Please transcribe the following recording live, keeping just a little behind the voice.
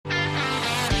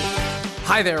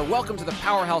Hi there. Welcome to the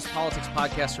Powerhouse Politics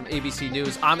Podcast from ABC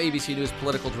News. I'm ABC News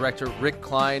Political Director Rick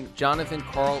Klein. Jonathan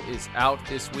Karl is out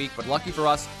this week, but lucky for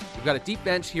us, we've got a deep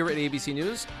bench here at ABC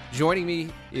News. Joining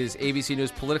me is ABC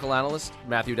News political analyst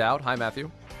Matthew Dowd. Hi,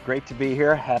 Matthew. Great to be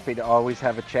here. Happy to always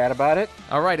have a chat about it.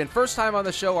 All right, and first time on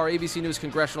the show, our ABC News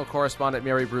congressional correspondent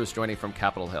Mary Bruce joining from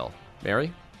Capitol Hill.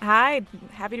 Mary? Hi,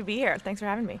 happy to be here. Thanks for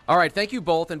having me. All right, thank you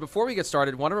both. And before we get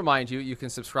started, I want to remind you, you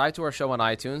can subscribe to our show on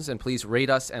iTunes, and please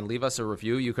rate us and leave us a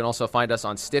review. You can also find us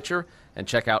on Stitcher and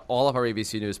check out all of our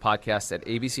ABC News podcasts at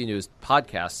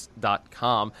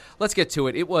abcnewspodcasts.com. Let's get to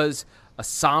it. It was a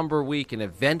somber week, an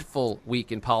eventful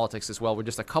week in politics as well. We're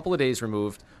just a couple of days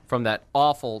removed from that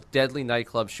awful, deadly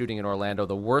nightclub shooting in Orlando,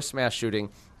 the worst mass shooting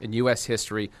in U.S.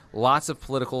 history. Lots of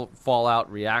political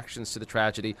fallout, reactions to the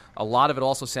tragedy, a lot of it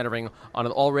also centering on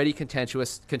an already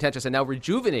contentious and now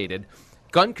rejuvenated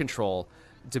gun control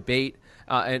debate.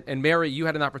 And Mary, you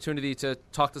had an opportunity to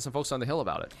talk to some folks on the Hill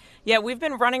about it. Yeah, we've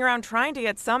been running around trying to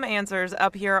get some answers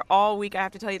up here all week. I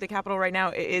have to tell you, the Capitol right now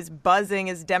is buzzing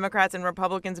as Democrats and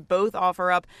Republicans both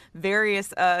offer up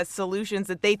various solutions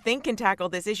that they think can tackle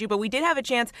this issue. But we did have a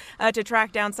chance to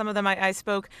track down some of them. I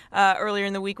spoke earlier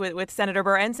in the week with Senator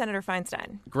Burr and Senator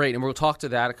Feinstein. Great, and we'll talk to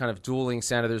that, kind of dueling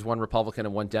senators, one Republican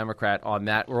and one Democrat on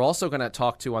that. We're also going to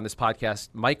talk to, on this podcast,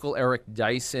 Michael Eric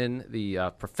Dyson,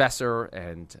 the professor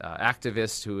and activist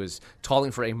who is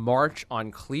calling for a march on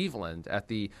Cleveland at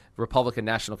the Republican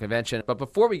National Convention. But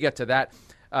before we get to that,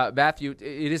 Matthew,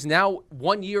 it is now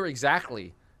 1 year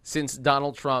exactly since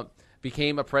Donald Trump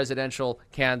became a presidential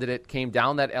candidate, came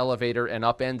down that elevator and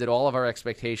upended all of our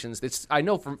expectations. I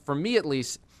know for me at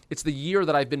least, it's the year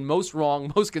that I've been most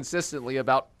wrong, most consistently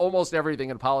about almost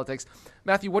everything in politics.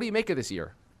 Matthew, what do you make of this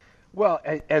year? Well,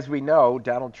 as we know,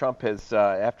 Donald Trump has,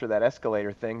 after that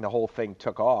escalator thing, the whole thing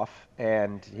took off,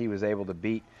 and he was able to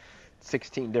beat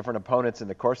 16 different opponents in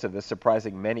the course of this,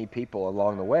 surprising many people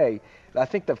along the way. I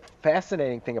think the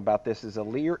fascinating thing about this is a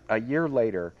year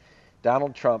later,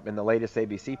 Donald Trump, in the latest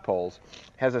ABC polls,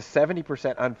 has a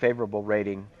 70% unfavorable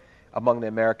rating among the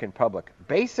American public.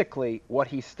 Basically, what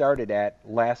he started at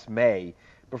last May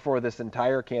before this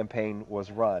entire campaign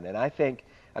was run. And I think,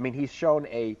 he's shown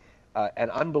an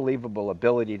unbelievable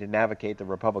ability to navigate the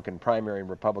Republican primary and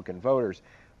Republican voters,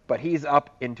 but he's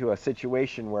up into a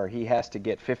situation where he has to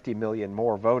get 50 million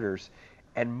more voters,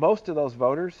 and most of those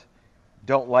voters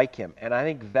don't like him. And I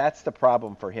think that's the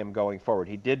problem for him going forward.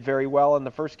 He did very well in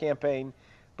the first campaign,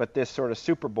 but this sort of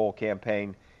Super Bowl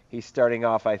campaign, he's starting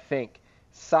off, I think,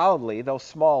 solidly, though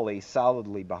smallly,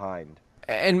 solidly behind.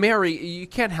 And Mary, you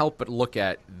can't help but look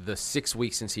at the 6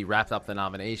 weeks since he wrapped up the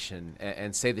nomination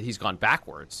and say that he's gone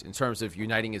backwards in terms of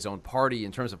uniting his own party,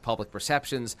 in terms of public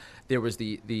perceptions. There was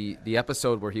the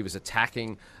episode where he was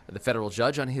attacking the federal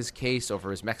judge on his case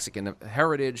over his Mexican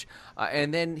heritage.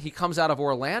 And then he comes out of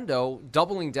Orlando,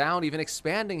 doubling down, even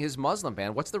expanding his Muslim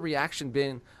ban. What's the reaction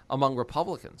been among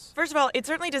Republicans? First of all, it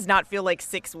certainly does not feel like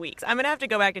 6 weeks. I'm going to have to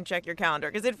go back and check your calendar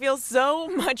because it feels so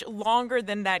much longer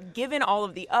than that, given all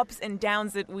of the ups and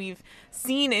downs that we've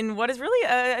seen in what is really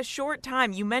a short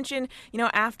time. You mentioned,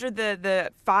 after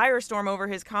the firestorm over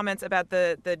his comments about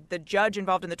the judge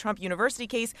involved in the Trump University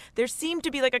case, there seemed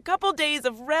to be like a couple days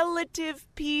of relative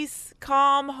peace,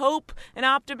 calm, hope, and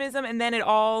optimism, and then it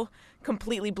all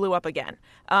completely blew up again.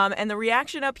 And the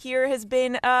reaction up here has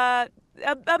been a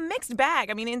mixed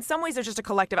bag. In some ways, there's just a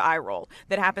collective eye roll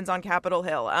that happens on Capitol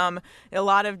Hill. A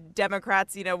lot of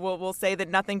Democrats, will say that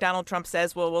nothing Donald Trump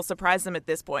says will surprise them at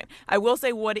this point. I will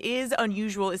say what is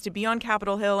unusual is to be on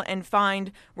Capitol Hill and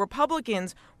find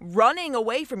Republicans running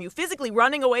away from you, physically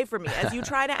running away from you, as you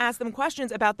try to ask them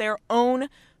questions about their own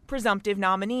presumptive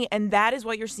nominee, and that is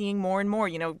what you're seeing more and more.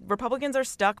 Republicans are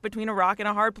stuck between a rock and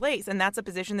a hard place, and that's a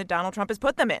position that Donald Trump has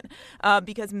put them in,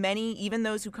 because many, even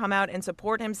those who come out and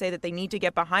support him, say that they need to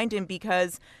get behind him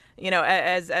because,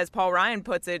 as Paul Ryan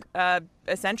puts it,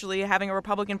 essentially having a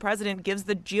Republican president gives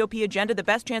the GOP agenda the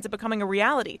best chance of becoming a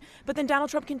reality. But then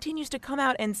Donald Trump continues to come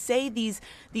out and say these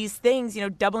things,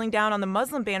 doubling down on the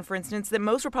Muslim ban, for instance, that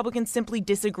most Republicans simply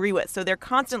disagree with. So they're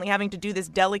constantly having to do this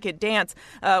delicate dance,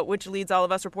 which leads all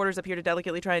of us reporters up here to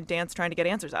delicately try and dance, trying to get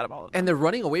answers out of all of them. And they're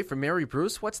running away from Mary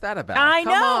Bruce? What's that about? I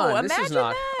Come know. on. Imagine this is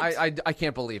not, that. I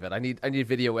can't believe it. I need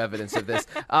video evidence of this.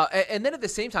 And then at the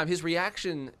same time, his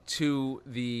reaction to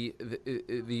the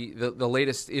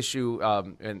latest issue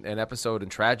and episode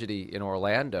and tragedy in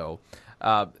Orlando,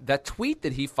 that tweet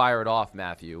that he fired off,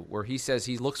 Matthew, where he says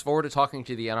he looks forward to talking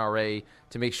to the NRA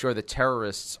to make sure that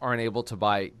terrorists aren't able to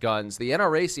buy guns. The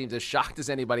NRA seems as shocked as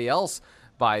anybody else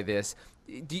by this.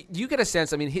 Do you get a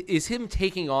sense, I mean, is him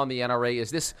taking on the NRA,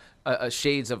 is this a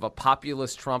shades of a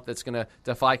populist Trump that's going to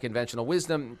defy conventional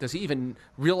wisdom? Does he even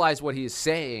realize what he is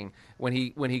saying when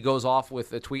he goes off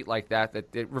with a tweet like that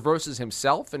it reverses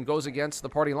himself and goes against the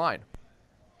party line?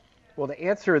 Well, to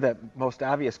answer that most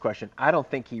obvious question, I don't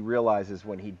think he realizes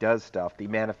when he does stuff the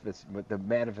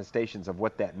manifestations of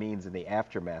what that means in the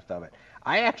aftermath of it.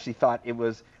 I actually thought it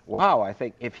was, wow, I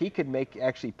think if he could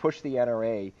actually push the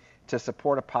NRA to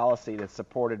support a policy that's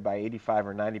supported by 85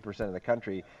 or 90% of the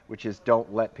country, which is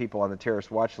don't let people on the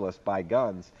terrorist watch list buy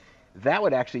guns, that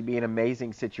would actually be an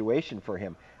amazing situation for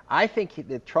him. I think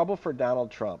the trouble for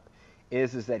Donald Trump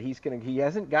is that he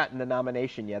hasn't gotten the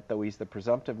nomination yet, though he's the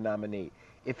presumptive nominee.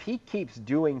 If he keeps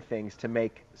doing things to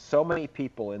make so many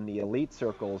people in the elite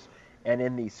circles and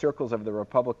in the circles of the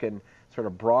Republican sort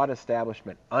of broad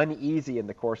establishment uneasy in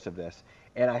the course of this,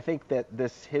 and I think that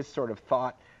his sort of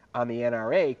thought on the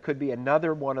NRA could be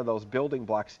another one of those building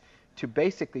blocks to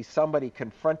basically somebody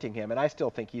confronting him, and I still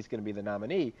think he's going to be the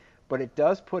nominee, but it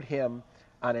does put him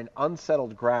on an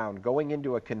unsettled ground going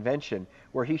into a convention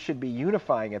where he should be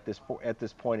unifying at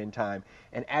this point in time.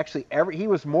 And actually, he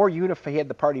was more unified. He had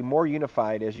the party more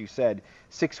unified, as you said,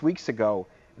 6 weeks ago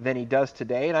than he does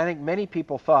today. And I think many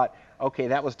people thought, okay,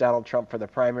 that was Donald Trump for the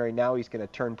primary. Now he's going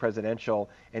to turn presidential,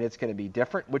 and it's going to be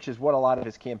different, which is what a lot of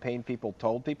his campaign people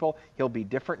told people. He'll be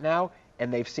different now,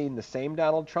 and they've seen the same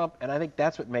Donald Trump. And I think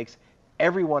that's what makes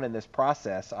everyone in this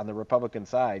process on the Republican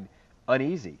side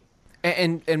uneasy.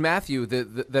 And Matthew,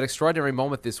 that extraordinary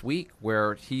moment this week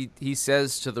where he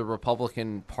says to the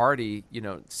Republican Party,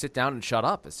 sit down and shut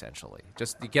up, essentially.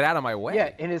 Just get out of my way. Yeah,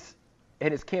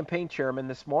 and his campaign chairman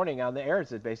this morning on the air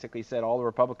has basically said all the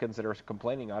Republicans that are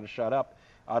complaining ought to shut up,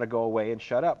 ought to go away and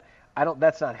shut up.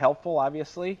 That's not helpful,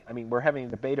 obviously. I mean, we're having a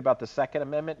debate about the Second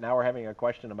Amendment. Now we're having a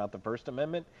question about the First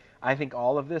Amendment. I think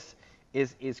all of this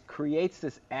creates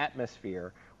this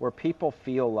atmosphere where people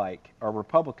feel like, or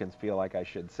Republicans feel like, I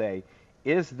should say,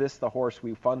 is this the horse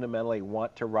we fundamentally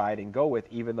want to ride and go with,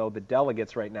 even though the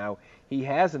delegates right now he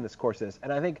has in this course of this.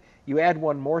 And I think you add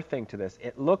one more thing to this.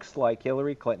 It looks like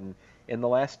Hillary Clinton in the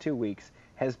last 2 weeks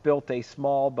has built a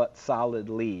small but solid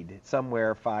lead,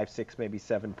 somewhere 5, 6, maybe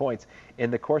 7 points in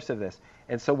the course of this.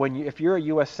 And so if you're a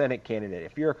U.S. Senate candidate,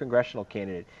 if you're a congressional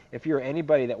candidate, if you're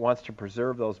anybody that wants to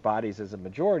preserve those bodies as a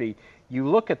majority, you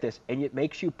look at this and it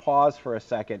makes you pause for a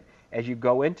second as you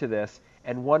go into this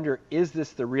and wonder, is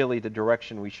this really the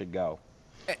direction we should go?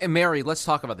 And Mary, let's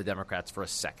talk about the Democrats for a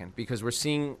second, because we're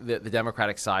seeing the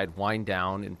Democratic side wind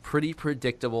down in pretty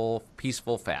predictable,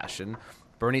 peaceful fashion.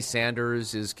 Bernie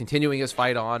Sanders is continuing his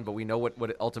fight on, but we know what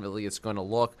ultimately it's going to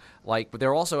look like. But they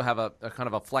also have a kind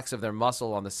of a flex of their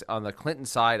muscle on the Clinton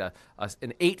side, an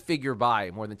 8-figure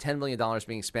buy, more than $10 million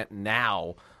being spent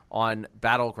now on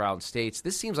battleground states.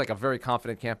 This seems like a very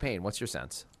confident campaign. What's your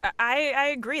sense?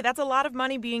 I agree. That's a lot of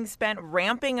money being spent,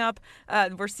 ramping up.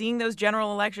 We're seeing those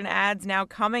general election ads now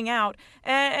coming out.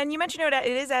 And you mentioned it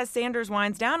is as Sanders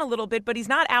winds down a little bit, but he's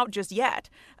not out just yet.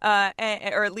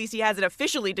 Or at least he hasn't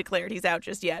officially declared he's out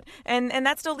just yet. And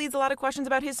that still leads a lot of questions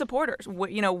about his supporters.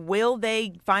 Will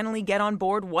they finally get on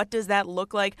board? What does that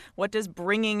look like? What does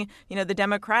bringing, the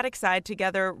Democratic side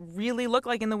together really look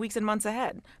like in the weeks and months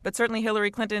ahead? But certainly Hillary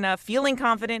Clinton feeling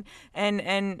confident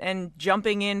and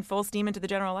jumping in full steam into the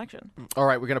general election. All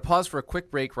right, we're going to pause for a quick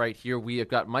break right here. We have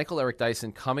got Michael Eric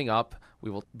Dyson coming up.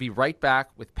 We will be right back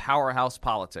with Powerhouse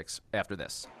Politics after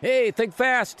this. Hey, think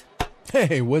fast.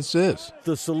 Hey, what's this?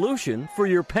 The solution for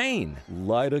your pain.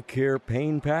 Lidocare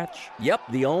Pain Patch? Yep,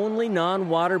 the only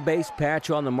non-water-based patch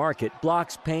on the market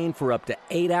blocks pain for up to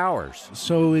 8 hours.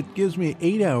 So it gives me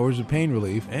 8 hours of pain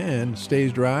relief and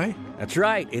stays dry? That's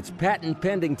right. It's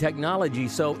patent-pending technology,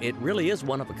 so it really is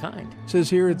one of a kind. It says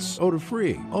here it's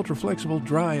odor-free, ultra-flexible,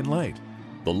 dry, and light.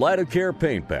 The Lidocare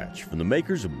Pain Patch from the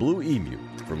makers of Blue Emu.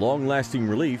 For long-lasting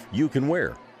relief you can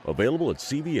wear. Available at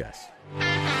CVS.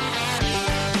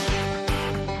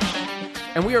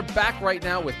 And we are back right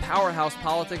now with Powerhouse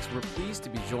Politics. We're pleased to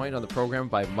be joined on the program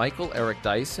by Michael Eric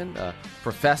Dyson, a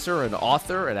professor, an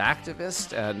author, an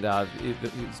activist, and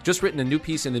he's just written a new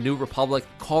piece in the New Republic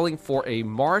calling for a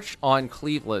march on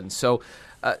Cleveland. So,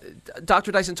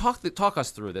 Dr. Dyson, talk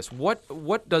us through this.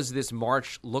 What does this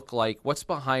march look like? What's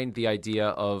behind the idea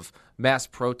of mass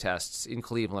protests in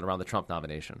Cleveland around the Trump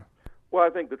nomination? Well, I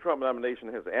think the Trump nomination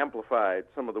has amplified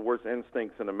some of the worst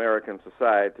instincts in American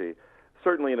society,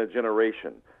 certainly in a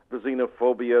generation. The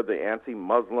xenophobia, the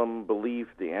anti-Muslim belief,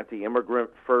 the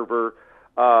anti-immigrant fervor,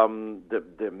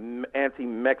 the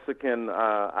anti-Mexican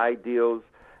ideas,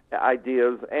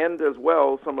 and as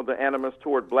well some of the animus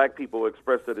toward black people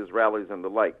expressed at his rallies and the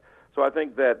like. So I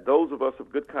think that those of us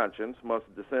of good conscience must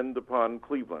descend upon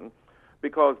Cleveland,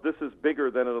 because this is bigger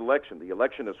than an election. The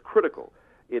election is critical.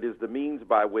 It is the means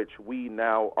by which we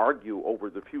now argue over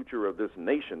the future of this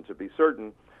nation, to be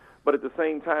certain. But at the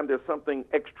same time, there's something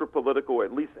extra political,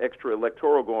 at least extra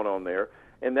electoral going on there,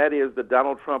 and that is that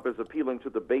Donald Trump is appealing to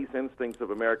the base instincts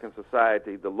of American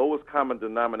society, the lowest common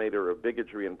denominator of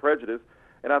bigotry and prejudice,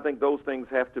 and I think those things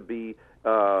have to be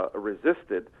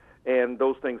resisted, and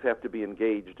those things have to be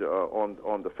engaged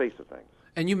on the face of things.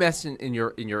 And you mentioned in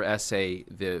your essay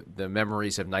the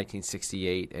memories of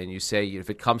 1968, and you say if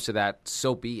it comes to that,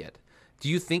 so be it. Do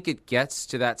you think it gets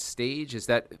to that stage? Is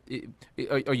that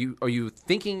are you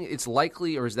thinking it's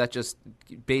likely, or is that just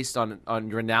based on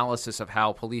your analysis of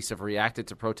how police have reacted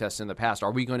to protests in the past?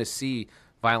 Are we going to see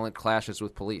violent clashes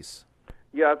with police?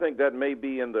 Yeah, I think that may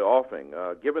be in the offing.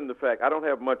 Given the fact I don't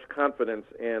have much confidence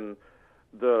in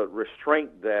the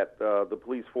restraint that the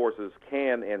police forces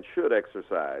can and should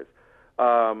exercise.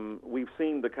 We've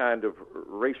seen the kind of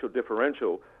racial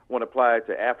differential when applied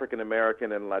to African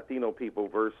American and Latino people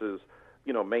versus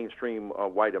mainstream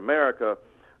white America.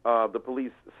 The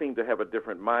police seem to have a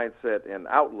different mindset and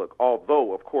outlook,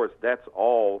 although, of course, that's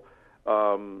all,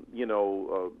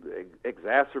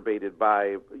 exacerbated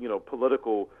by,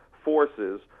 political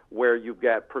forces where you've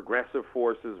got progressive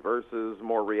forces versus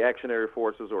more reactionary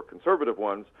forces or conservative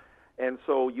ones. And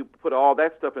so you put all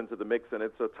that stuff into the mix, and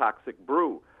it's a toxic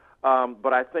brew.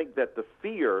 But I think that the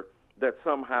fear that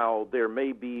somehow there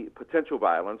may be potential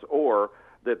violence or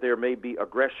that there may be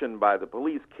aggression by the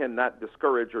police cannot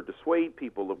discourage or dissuade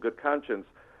people of good conscience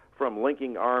from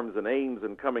linking arms and aims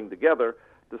and coming together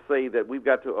to say that we've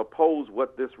got to oppose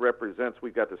what this represents.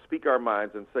 We've got to speak our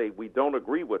minds and say we don't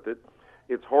agree with it.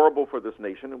 It's horrible for this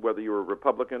nation, whether you're a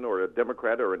Republican or a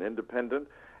Democrat or an independent,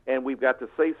 and we've got to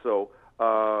say so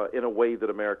in a way that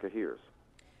America hears.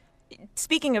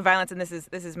 Speaking of violence, and this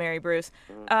is Mary Bruce,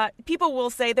 people will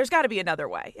say there's got to be another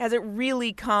way. Has it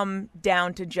really come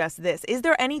down to just this? Is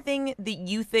there anything that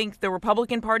you think the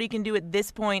Republican Party can do at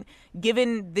this point,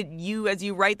 given that you, as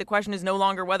you write, the question is no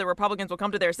longer whether Republicans will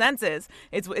come to their senses.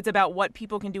 It's about what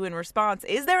people can do in response.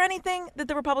 Is there anything that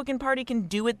the Republican Party can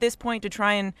do at this point to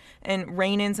try and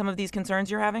rein in some of these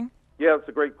concerns you're having? Yeah, it's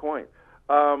a great point.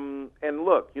 And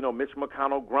look, Mitch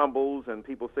McConnell grumbles, and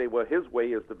people say, well, his way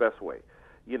is the best way.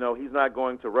 He's not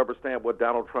going to rubber stamp what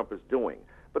Donald Trump is doing.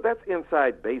 But that's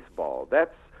inside baseball.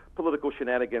 That's political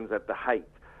shenanigans at the height.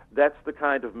 That's the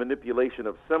kind of manipulation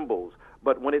of symbols.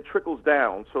 But when it trickles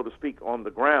down, so to speak, on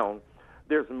the ground,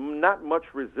 there's not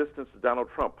much resistance to Donald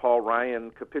Trump. Paul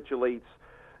Ryan capitulates,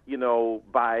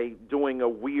 by doing a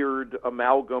weird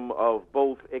amalgam of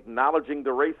both acknowledging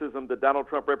the racism that Donald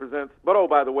Trump represents, but, oh,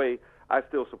 by the way, I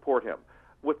still support him.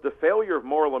 With the failure of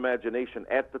moral imagination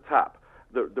at the top,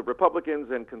 the Republicans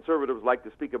and conservatives like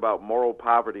to speak about moral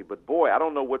poverty, but boy, I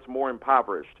don't know what's more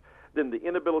impoverished than the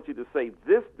inability to say,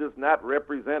 this does not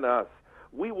represent us.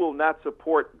 We will not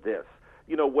support this.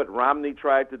 What Romney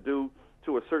tried to do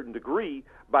to a certain degree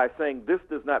by saying this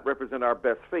does not represent our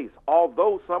best face,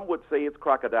 although some would say it's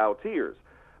crocodile tears,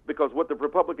 because what the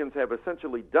Republicans have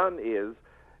essentially done is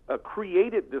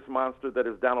created this monster that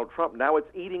is Donald Trump. Now it's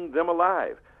eating them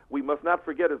alive. We must not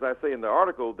forget, as I say in the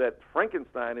article, that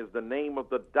Frankenstein is the name of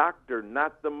the doctor,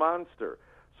 not the monster.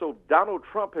 So Donald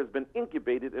Trump has been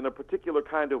incubated in a particular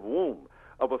kind of womb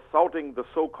of assaulting the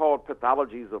so-called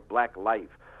pathologies of black life,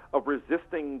 of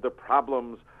resisting the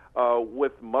problems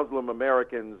with Muslim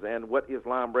Americans and what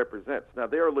Islam represents. Now,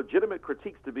 there are legitimate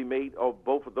critiques to be made of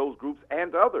both of those groups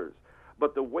and others,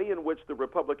 but the way in which the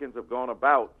Republicans have gone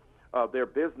about their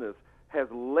business has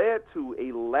led to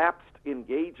a lapsed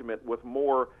engagement with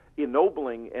more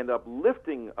ennobling and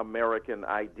uplifting American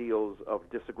ideals of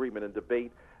disagreement and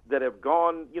debate that have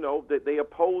gone, that they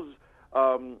oppose,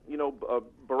 Barack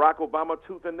Obama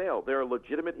tooth and nail. There are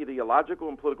legitimate ideological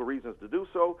and political reasons to do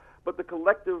so, but the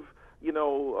collective,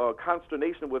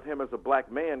 consternation with him as a black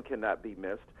man cannot be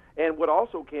missed. And what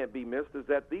also can't be missed is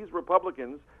that these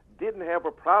Republicans didn't have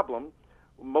a problem,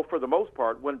 for the most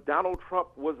part, when Donald Trump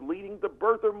was leading the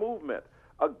birther movement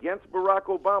against Barack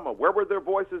Obama. Where were their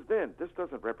voices then? This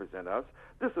doesn't represent us.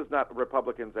 This is not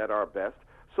Republicans at our best.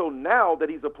 So now that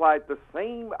he's applied the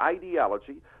same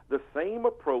ideology, the same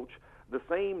approach, the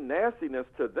same nastiness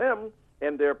to them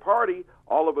and their party,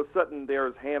 all of a sudden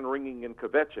there's hand-wringing and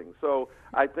kvetching. So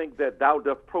I think that thou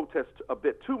doth protest a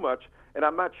bit too much, and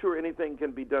I'm not sure anything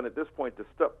can be done at this point to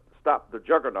stop the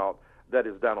juggernaut that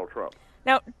is Donald Trump.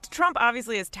 Now, Trump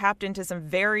obviously has tapped into some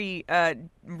very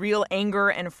real anger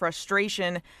and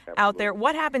frustration out there.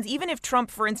 What happens, even if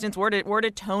Trump, for instance, were to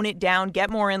tone it down,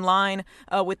 get more in line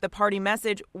with the party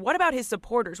message? What about his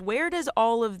supporters? Where does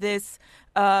all of this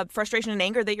frustration and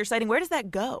anger that you're citing, where does that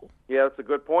go? Yeah, that's a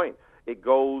good point. It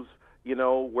goes,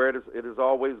 where it has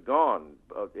always gone.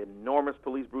 Enormous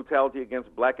police brutality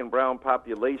against black and brown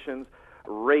populations,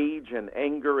 rage and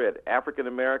anger at African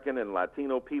American and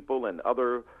Latino people and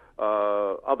others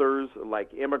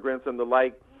like immigrants and the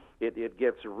like. It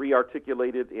gets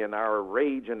re-articulated in our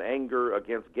rage and anger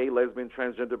against gay, lesbian,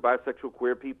 transgender, bisexual,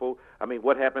 queer people. I mean,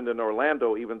 what happened in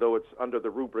Orlando, even though it's under the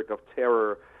rubric of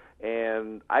terror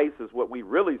and ISIS, what we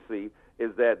really see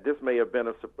is that this may have been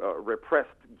a repressed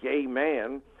gay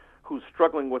man who's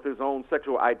struggling with his own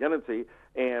sexual identity,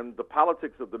 and the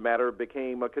politics of the matter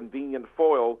became a convenient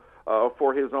foil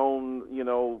for his own,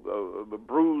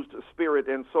 bruised spirit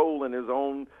and soul and his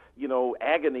own,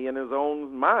 agony in his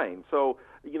own mind. So,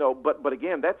 but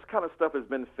again, that kind of stuff has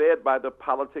been fed by the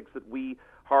politics that we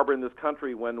harbor in this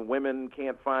country when women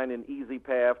can't find an easy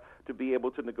path to be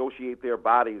able to negotiate their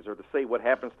bodies or to say what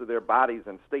happens to their bodies,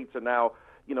 and states are now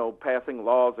passing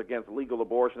laws against legal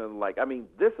abortion and the like. I mean,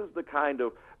 this is the kind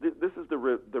of this is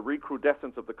the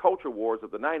recrudescence of the culture wars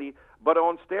of the 90s, but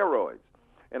on steroids.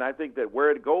 And I think that where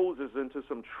it goes is into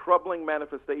some troubling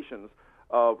manifestations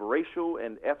of racial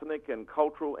and ethnic and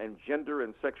cultural and gender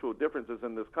and sexual differences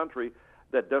in this country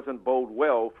that doesn't bode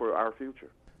well for our future.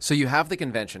 So you have the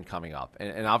convention coming up,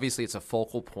 and obviously it's a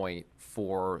focal point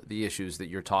for the issues that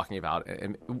you're talking about.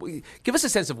 And give us a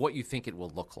sense of what you think it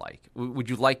will look like. Would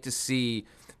you like to see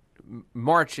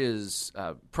marches,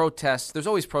 protests? There's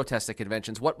always protests at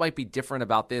conventions. What might be different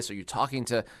about this? Are you talking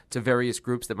to various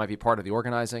groups that might be part of the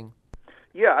organizing?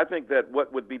 Yeah, I think that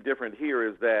what would be different here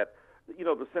is that,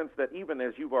 the sense that even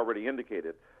as you've already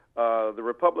indicated, the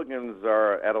Republicans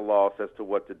are at a loss as to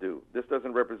what to do. This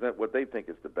doesn't represent what they think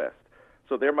is the best.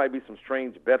 So there might be some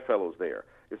strange bedfellows there.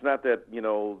 It's not that,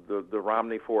 the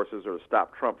Romney forces or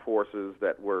Stop Trump forces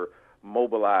that were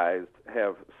mobilized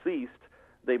have ceased.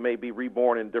 They may be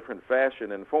reborn in different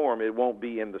fashion and form. It won't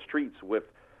be in the streets with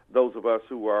those of us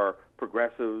who are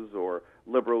progressives or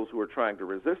liberals who are trying to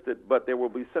resist it, but there will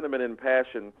be sentiment and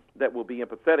passion that will be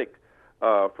empathetic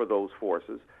for those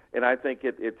forces. And I think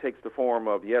it takes the form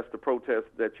of, yes, the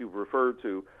protests that you've referred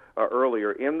to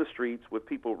earlier in the streets with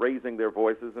people raising their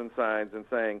voices and signs and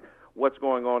saying what's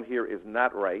going on here is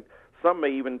not right. Some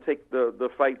may even take the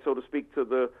fight, so to speak, to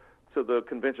the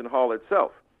convention hall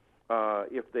itself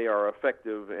if they are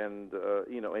effective and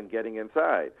in getting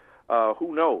inside.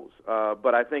 Who knows?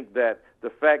 But I think that the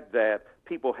fact that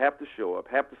people have to show up,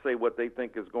 have to say what they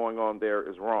think is going on there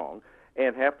is wrong,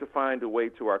 and have to find a way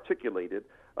to articulate it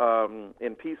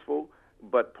in peaceful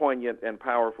but poignant and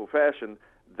powerful fashion,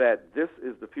 that this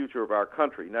is the future of our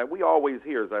country. Now, we always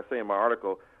hear, as I say in my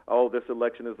article, this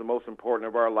election is the most important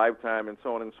of our lifetime and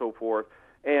so on and so forth,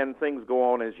 and things go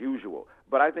on as usual.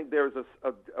 But I think there's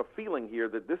a feeling here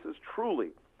that this is truly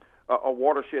a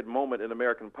watershed moment in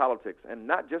American politics, and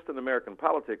not just in American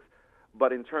politics,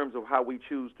 but in terms of how we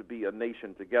choose to be a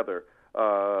nation together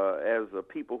as a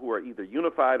people who are either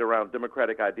unified around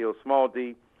democratic ideals, small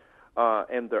d,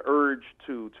 and the urge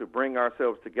to bring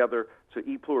ourselves together to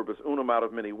e pluribus unum out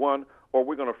of many one, or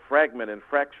we're going to fragment and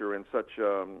fracture in such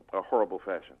a horrible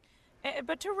fashion.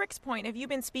 But to Rick's point, have you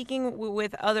been speaking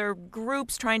with other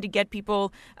groups trying to get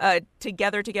people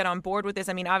together to get on board with this?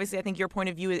 I mean, obviously, I think your point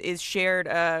of view is shared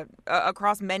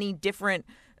across many different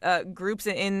groups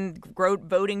in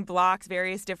voting blocks,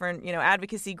 various different,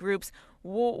 advocacy groups.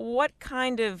 What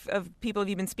kind of people have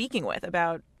you been speaking with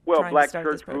about trying Black to start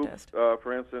church this protest? groups,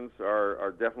 for instance,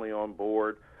 are definitely on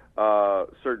board.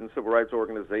 Certain civil rights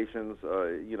organizations,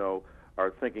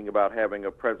 are thinking about having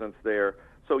a presence there.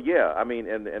 So, yeah, I mean,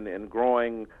 and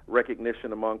growing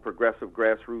recognition among progressive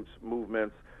grassroots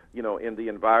movements, in the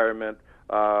environment,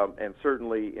 and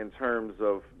certainly in terms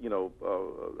of,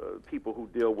 people who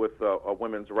deal with a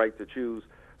women's right to choose.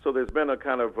 So there's been a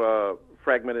kind of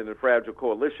fragmented and fragile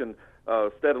coalition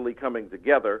steadily coming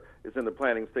together. It's in the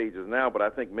planning stages now, but I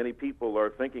think many people are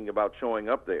thinking about showing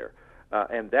up there.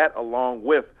 And that, along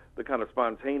with the kind of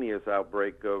spontaneous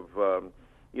outbreak of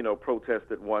protest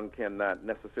that one cannot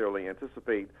necessarily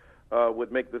anticipate,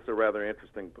 would make this a rather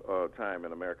interesting time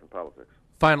in American politics.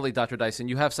 Finally, Dr. Dyson,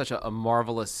 you have such a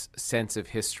marvelous sense of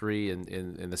history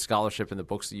in the scholarship and the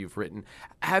books that you've written.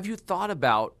 Have you thought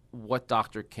about what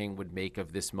Dr. King would make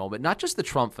of this moment, not just the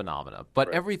Trump phenomena, but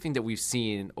everything that we've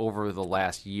seen over the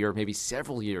last year, maybe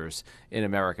several years in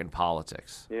American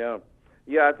politics? Yeah,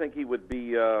 I think he would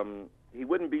be, he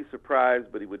wouldn't be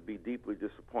surprised, but he would be deeply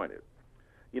disappointed.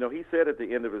 He said at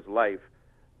the end of his life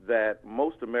that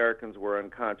most Americans were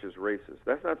unconscious racists.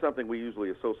 That's not something we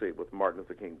usually associate with Martin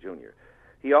Luther King Jr.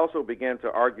 He also began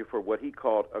to argue for what he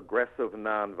called aggressive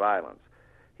nonviolence.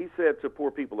 He said to poor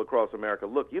people across America,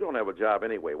 look, you don't have a job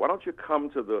anyway. Why don't you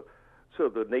come to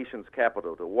the nation's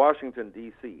capital, to Washington,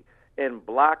 D.C., and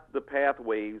block the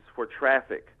pathways for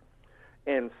traffic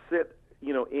and sit,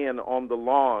 in on the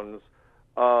lawns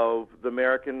of the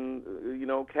American,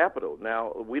 Capitol.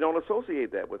 Now, we don't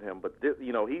associate that with him, but,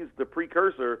 he's the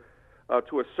precursor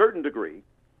to a certain degree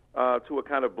to a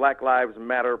kind of Black Lives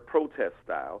Matter protest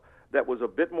style that was a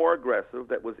bit more aggressive,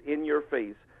 that was in your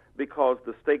face because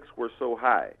the stakes were so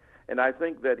high. And I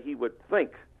think that he would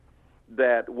think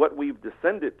that what we've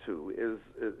descended to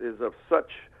is of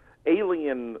such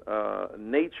alien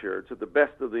nature to the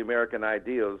best of the American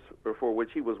ideas for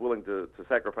which he was willing to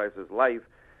sacrifice his life,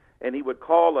 and he would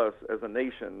call us as a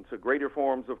nation to greater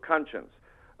forms of conscience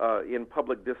in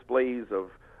public displays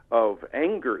of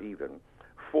anger even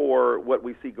for what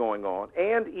we see going on,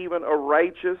 and even a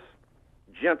righteous,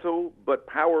 gentle, but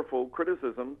powerful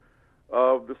criticism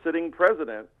of the sitting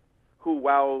president, who,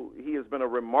 while he has been a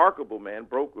remarkable man,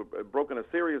 broken a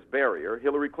serious barrier.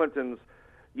 Hillary Clinton's,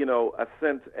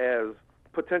 ascent as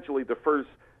potentially the first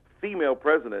female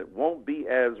president won't be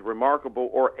as remarkable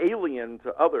or alien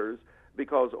to others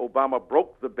because Obama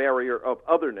broke the barrier of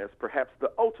otherness, perhaps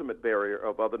the ultimate barrier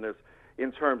of otherness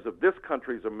in terms of this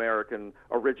country's American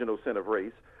original sin of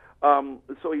race.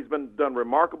 So he's done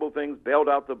remarkable things, bailed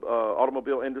out the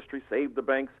automobile industry, saved the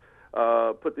banks,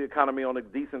 put the economy on a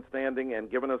decent standing, and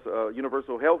given us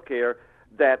universal health care.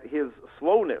 That his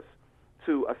slowness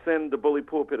to ascend the bully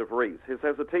pulpit of race, his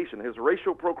hesitation, his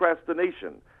racial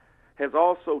procrastination has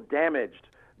also damaged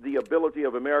the ability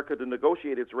of America to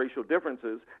negotiate its racial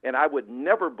differences. And I would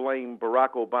never blame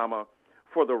Barack Obama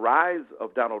for the rise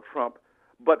of Donald Trump,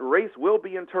 but race will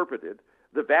be interpreted.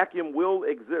 The vacuum will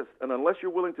exist, and unless you're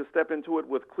willing to step into it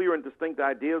with clear and distinct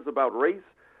ideas about race,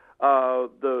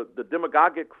 the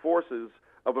demagogic forces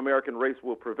of American race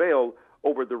will prevail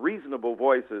over the reasonable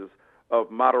voices of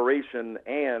moderation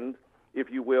and, if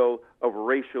you will, of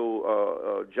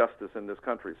racial justice in this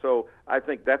country. So I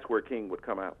think that's where King would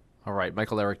come out. All right,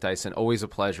 Michael Eric Dyson, always a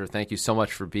pleasure. Thank you so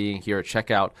much for being here.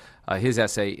 Check out his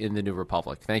essay in The New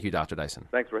Republic. Thank you, Dr. Dyson.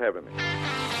 Thanks for having me.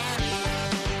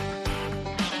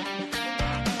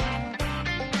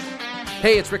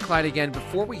 Hey, it's Rick Klein again.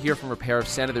 Before we hear from a pair of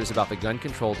senators about the gun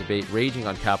control debate raging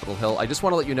on Capitol Hill, I just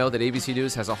want to let you know that ABC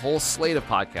News has a whole slate of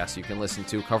podcasts you can listen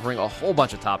to covering a whole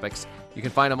bunch of topics. You can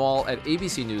find them all at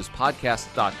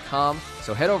abcnewspodcast.com.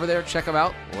 So head over there, check them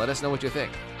out, let us know what you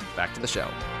think. Back to the show.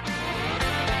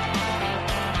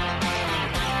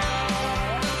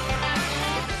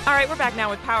 All right, we're back now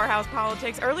with Powerhouse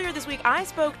Politics. Earlier this week, I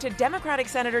spoke to Democratic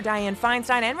Senator Dianne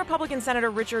Feinstein and Republican Senator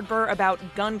Richard Burr about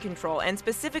gun control, and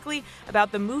specifically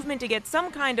about the movement to get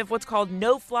some kind of what's called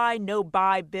no-fly,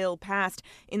 no-buy bill passed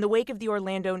in the wake of the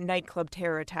Orlando nightclub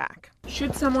terror attack.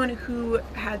 Should someone who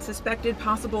had suspected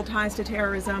possible ties to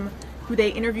terrorism, who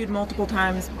they interviewed multiple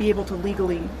times, be able to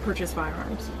legally purchase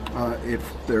firearms? If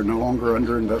they're no longer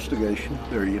under investigation,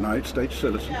 they're a United States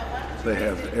citizen. They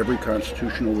have every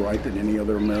constitutional right that any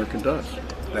other American does.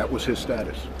 That was his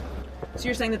status. So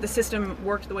you're saying that the system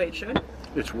worked the way it should?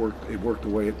 It worked the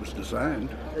way it was designed.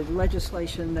 The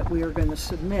legislation that we are going to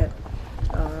submit,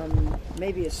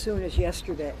 maybe as soon as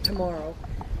tomorrow,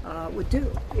 would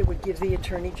do. It would give the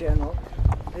Attorney General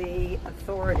the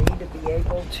authority to be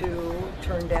able to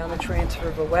turn down a transfer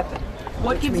of a weapon,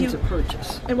 which means a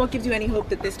purchase. And what gives you any hope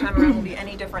that this time around will be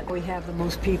any different? We have the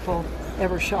most people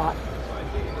ever shot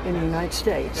in the United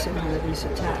States in one of these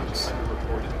attacks.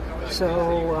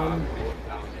 So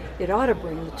it ought to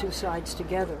bring the two sides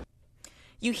together.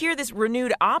 You hear this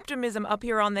renewed optimism up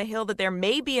here on the Hill that there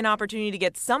may be an opportunity to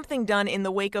get something done in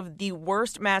the wake of the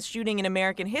worst mass shooting in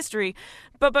American history.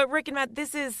 But Rick and Matt,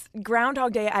 this is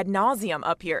Groundhog Day ad nauseum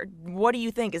up here. What do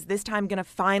you think? Is this time going to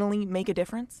finally make a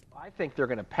difference? I think they're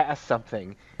going to pass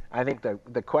something. I think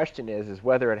the question is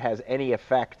whether it has any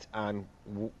effect on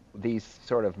these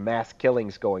sort of mass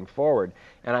killings going forward.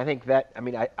 And I think that,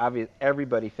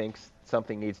 everybody thinks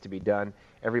something needs to be done.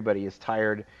 Everybody is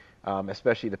tired.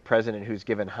 Especially the president, who's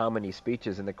given how many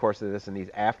speeches in the course of this and these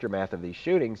aftermath of these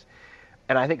shootings.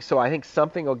 And I think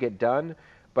something will get done,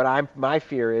 but my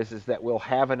fear is that we'll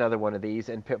have another one of these,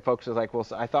 and folks are like, well,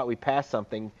 I thought we passed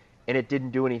something, and it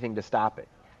didn't do anything to stop it.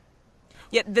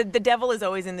 Yeah, the devil is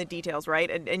always in the details,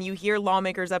 right? And you hear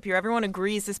lawmakers up here, everyone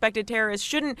agrees suspected terrorists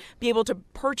shouldn't be able to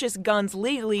purchase guns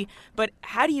legally, but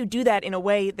how do you do that in a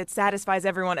way that satisfies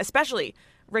everyone, especially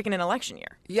Rick, in an election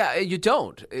year? Yeah, you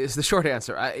don't, is the short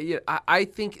answer. I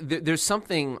think there's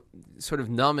something sort of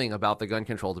numbing about the gun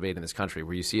control debate in this country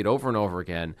where you see it over and over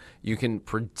again. You can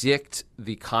predict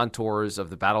the contours of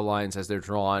the battle lines as they're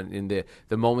drawn in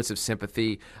the moments of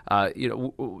sympathy.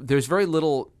 There's very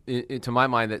little, to my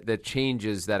mind, that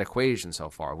changes that equation so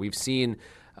far. We've seen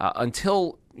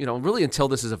until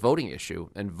this is a voting issue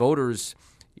and voters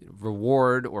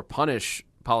reward or punish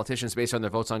politicians based on their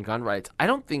votes on gun rights, I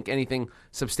don't think anything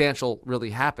substantial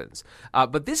really happens.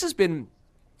 But this has been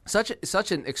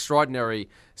such an extraordinary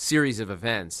series of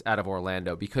events out of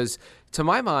Orlando, because to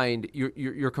my mind,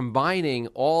 you're combining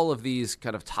all of these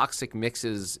kind of toxic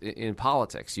mixes in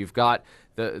politics. You've got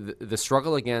the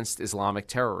struggle against Islamic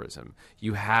terrorism.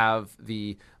 You have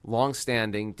the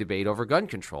longstanding debate over gun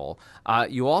control.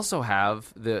 You also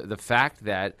have the fact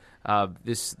that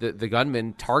the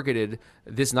gunman targeted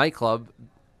this nightclub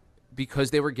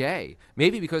because they were gay,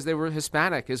 maybe because they were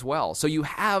Hispanic as well. So you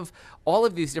have all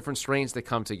of these different strains that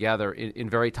come together in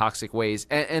very toxic ways.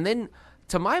 And then,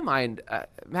 to my mind,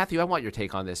 Matthew, I want your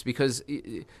take on this, because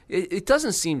it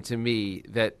doesn't seem to me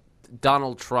that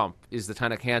Donald Trump is the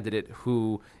kind of candidate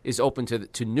who is open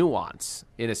to nuance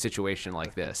in a situation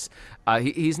like this.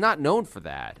 He's not known for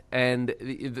that. And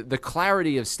the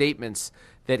clarity of statements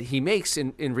that he makes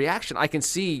in reaction, I can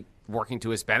see working to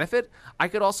his benefit. I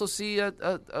could also see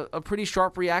a pretty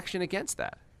sharp reaction against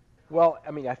that. Well,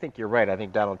 I mean, I think you're right. I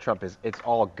think Donald Trump it's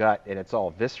all gut and it's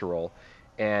all visceral.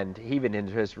 And even in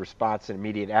his response in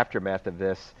immediate aftermath of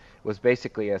this was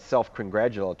basically a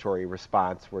self-congratulatory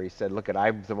response where he said, look,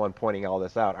 I'm the one pointing all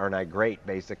this out. Aren't I great,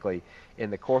 basically, in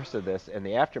the course of this and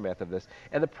the aftermath of this.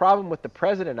 And the problem with the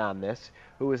president on this,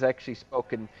 who has actually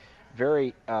spoken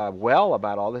very well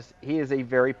about all this, he is a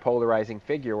very polarizing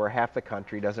figure where half the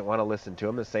country doesn't want to listen to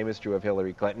him. The same is true of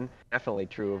Hillary Clinton, definitely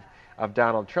true of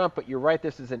Donald Trump. But you're right,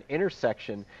 this is an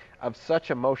intersection of such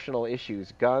emotional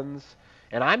issues, guns.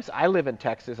 And I live in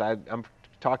Texas. I'm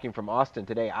talking from Austin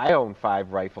today. I own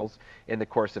 5 rifles in the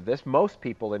course of this. Most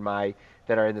people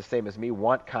that are in the same as me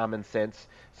want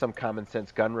some common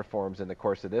sense gun reforms in the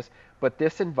course of this. But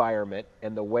this environment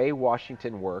and the way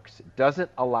Washington works doesn't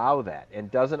allow that,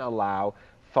 and doesn't allow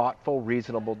thoughtful,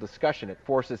 reasonable discussion. It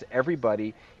forces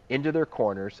everybody into their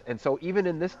corners. And so even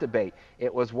in this debate,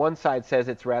 it was one side says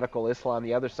it's radical Islam,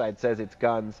 the other side says it's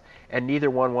guns, and neither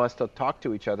one wants to talk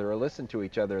to each other or listen to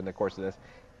each other in the course of this.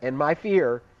 And my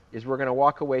fear is we're going to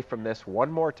walk away from this one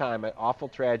more time, an awful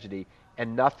tragedy,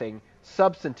 and nothing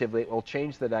substantively will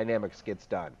change the dynamics gets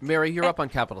done. Mary, you're up on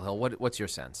Capitol Hill. What's your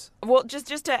sense? Well, just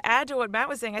to add to what Matt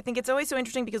was saying, I think it's always so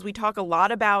interesting because we talk a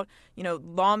lot about,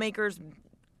 lawmakers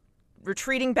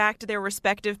retreating back to their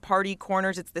respective party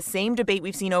corners. It's the same debate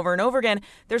we've seen over and over again.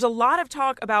 There's a lot of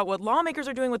talk about what lawmakers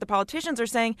are doing, what the politicians are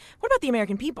saying. What about the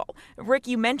American people? Rick,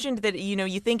 you mentioned that,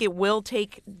 you think it will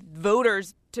take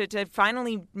voters to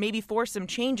finally maybe force some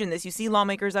change in this. You see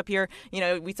lawmakers up here,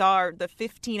 we saw the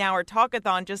 15-hour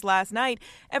talkathon just last night.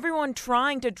 Everyone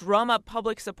trying to drum up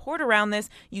public support around this.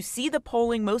 You see the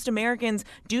polling. Most Americans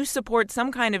do support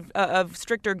some kind of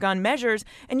stricter gun measures,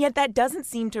 and yet that doesn't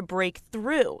seem to break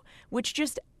through, which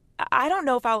just, I don't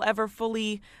know if I'll ever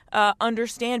fully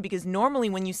understand, because normally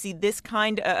when you see this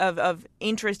kind of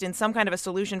interest in some kind of a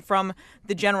solution from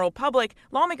the general public,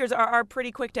 lawmakers are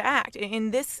pretty quick to act.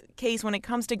 In this case, when it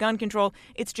comes to gun control,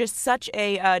 it's just such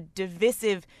a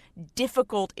divisive,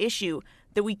 difficult issue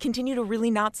that we continue to really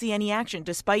not see any action,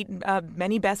 despite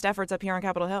many best efforts up here on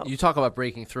Capitol Hill. You talk about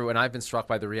breaking through, and I've been struck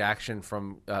by the reaction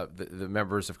from the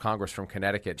members of Congress from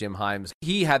Connecticut, Jim Himes.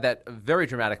 He had that very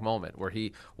dramatic moment where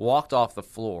he walked off the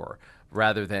floor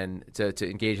rather than to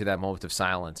engage in that moment of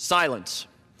silence. Silence.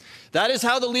 That is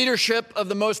how the leadership of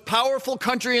the most powerful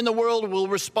country in the world will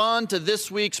respond to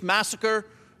this week's massacre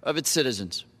of its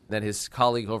citizens. Then his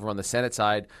colleague over on the Senate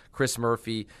side, Chris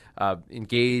Murphy,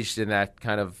 engaged in that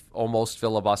kind of almost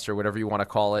filibuster, whatever you want to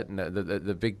call it, and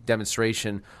the big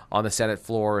demonstration on the Senate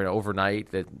floor and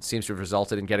overnight that seems to have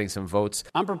resulted in getting some votes.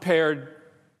 I'm prepared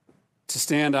to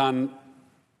stand on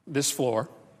this floor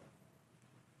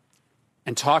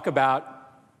and talk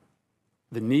about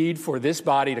the need for this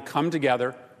body to come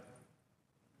together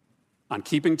on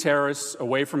keeping terrorists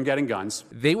away from getting guns.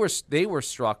 They were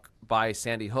struck by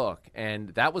Sandy Hook, and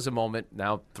that was a moment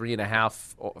now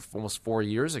 3.5, almost 4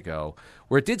 years ago,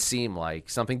 where it did seem like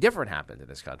something different happened in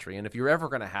this country. And if you're ever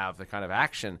going to have the kind of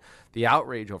action, the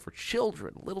outrage over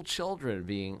children, little children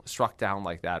being struck down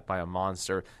like that by a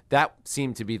monster, that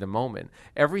seemed to be the moment.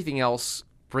 Everything else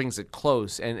brings it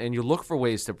close, and you look for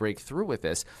ways to break through with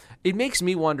this. It makes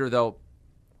me wonder, though,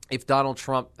 if Donald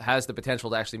Trump has the potential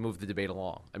to actually move the debate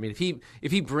along. I mean,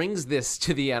 if he brings this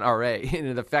to the NRA in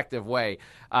an effective way,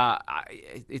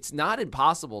 it's not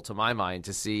impossible to my mind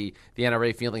to see the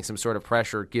NRA feeling some sort of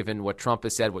pressure given what Trump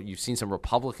has said, what you've seen some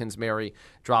Republicans, Mary,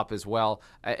 drop as well.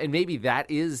 And maybe that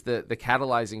is the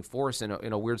catalyzing force in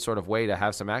a weird sort of way to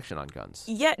have some action on guns.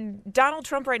 Yet Donald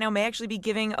Trump right now may actually be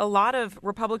giving a lot of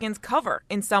Republicans cover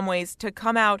in some ways to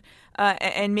come out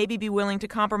and maybe be willing to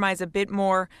compromise a bit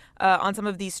more on some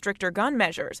of these stricter gun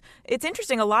measures. It's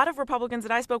interesting. A lot of Republicans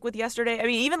that I spoke with yesterday, I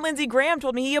mean, even Lindsey Graham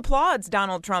told me he applauds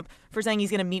Donald Trump for saying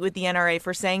he's going to meet with the NRA,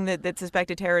 for saying that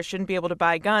suspected terrorists shouldn't be able to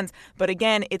buy guns. But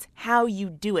again, it's how you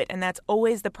do it. And that's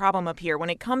always the problem up here. When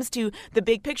it comes to the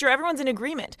big picture, everyone's in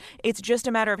agreement. It's just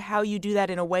a matter of how you do that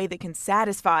in a way that can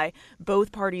satisfy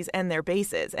both parties and their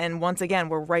bases. And once again,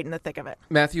 we're right in the thick of it.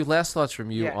 Matthew, last thoughts from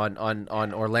you on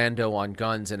Orlando, on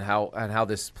guns, and how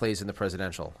this plays in the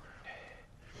presidential.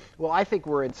 Well, I think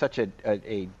we're in such a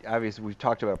obviously we've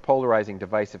talked about a polarizing,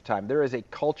 divisive time. There is a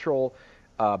cultural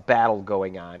battle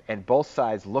going on, and both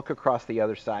sides look across the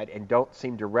other side and don't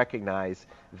seem to recognize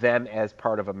them as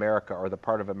part of America or the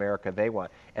part of America they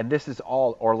want. And this is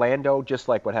all Orlando, just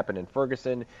like what happened in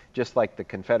Ferguson, just like the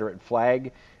Confederate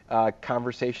flag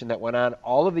conversation that went on.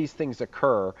 All of these things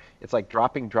occur. It's like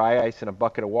dropping dry ice in a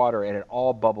bucket of water, and it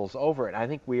all bubbles over. And I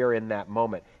think we are in that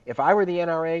moment. If I were the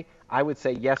NRA, I would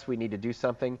say, yes, we need to do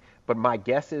something. But my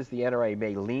guess is the NRA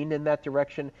may lean in that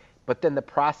direction. But then the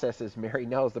process, as Mary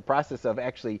knows, the process of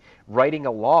actually writing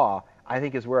a law, I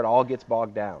think is where it all gets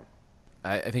bogged down.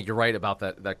 I think you're right about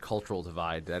that cultural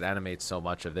divide that animates so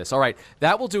much of this. All right,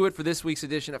 that will do it for this week's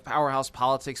edition of Powerhouse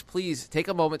Politics. Please take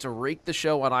a moment to rate the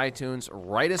show on iTunes,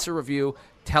 write us a review,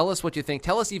 tell us what you think.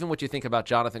 Tell us even what you think about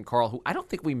Jonathan Karl, who I don't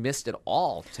think we missed at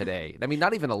all today. I mean,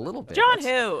 not even a little bit.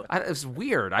 Who? It was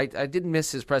weird. I didn't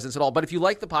miss his presence at all. But if you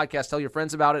like the podcast, tell your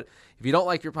friends about it. If you don't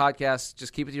like your podcast,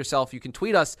 just keep it to yourself. You can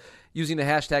tweet us using the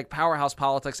hashtag Powerhouse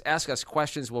Politics. Ask us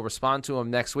questions. We'll respond to them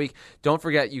next week. Don't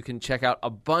forget, you can check out a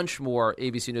bunch more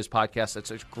ABC News podcasts.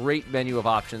 It's a great menu of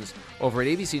options over at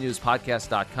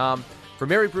abcnewspodcast.com. For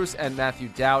Mary Bruce and Matthew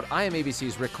Dowd, I am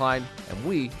ABC's Rick Klein, and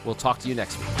we will talk to you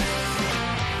next week.